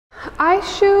I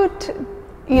shoot,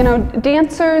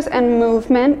 dancers and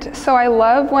movement. So I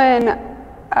love when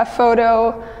a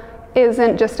photo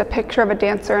isn't just a picture of a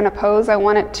dancer in a pose. I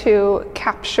want it to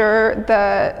capture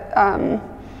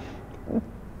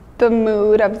the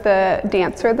mood of the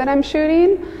dancer that I'm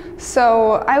shooting.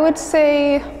 So I would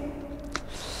say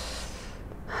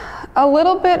a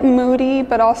little bit moody,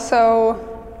 but also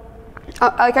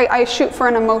I shoot for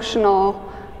an emotional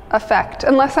effect,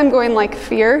 unless I'm going like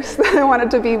fierce that I want it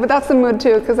to be, but that's the mood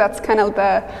too, because that's kind of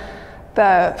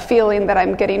the feeling that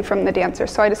I'm getting from the dancer.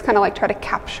 So I just kind of like try to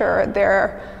capture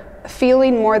their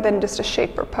feeling more than just a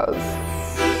shape or pose.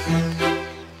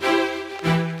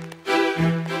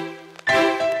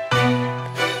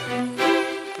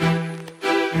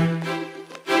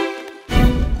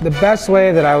 The best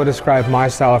way that I would describe my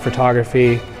style of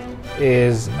photography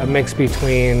is a mix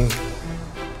between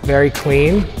very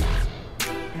clean,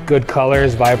 good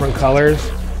colors, vibrant colors,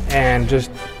 and just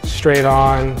straight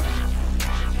on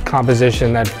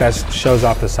composition that best shows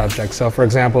off the subject. So for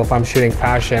example, if I'm shooting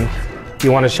fashion,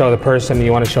 you want to show the person,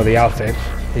 you want to show the outfit,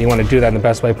 and you want to do that in the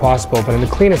best way possible, but in the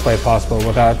cleanest way possible,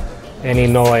 without any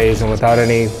noise and without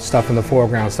any stuff in the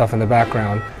foreground, stuff in the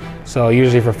background. So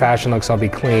usually for fashion looks, I'll be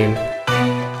clean.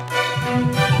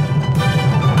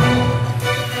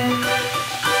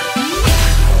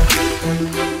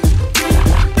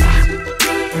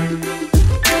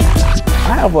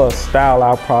 I have a style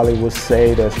I probably would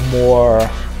say that's more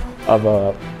of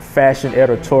a fashion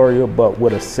editorial, but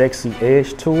with a sexy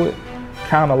edge to it.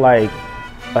 Kind of like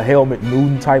a Helmut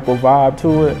Newton type of vibe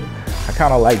to it. I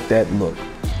kind of like that look.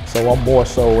 So I'm more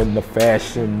so in the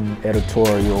fashion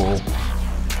editorial,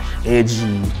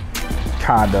 edgy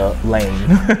kind of lane,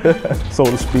 so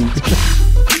to speak.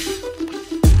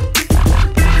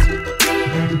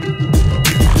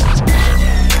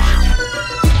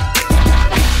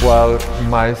 Well,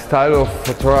 my style of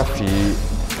photography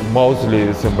mostly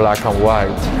is in black and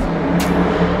white.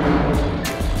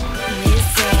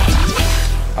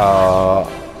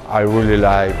 I really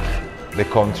like the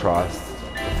contrast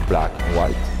of black and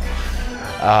white.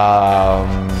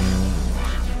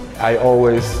 I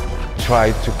always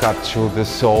try to capture the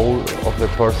soul of the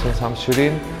persons I'm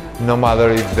shooting, no matter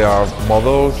if they are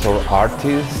models or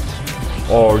artists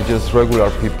or just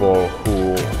regular people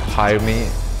who hire me.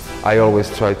 I always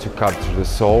try to capture the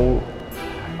soul.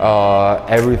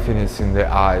 Everything is in the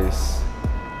eyes.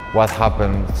 What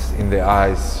happens in the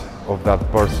eyes of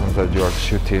that person that you are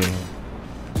shooting.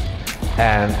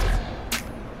 And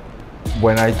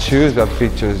when I choose that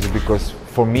picture, it's because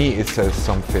for me it says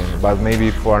something, but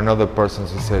maybe for another person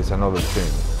it says another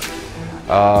thing.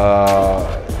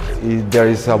 There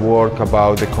is a work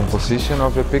about the composition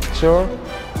of the picture.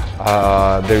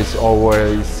 There is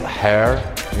always hair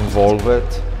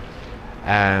involved,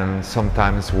 and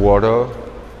sometimes water.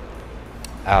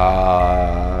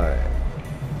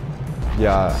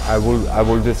 Yeah, I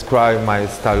will describe my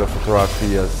style of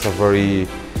photography as a very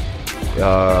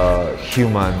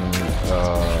human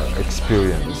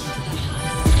experience.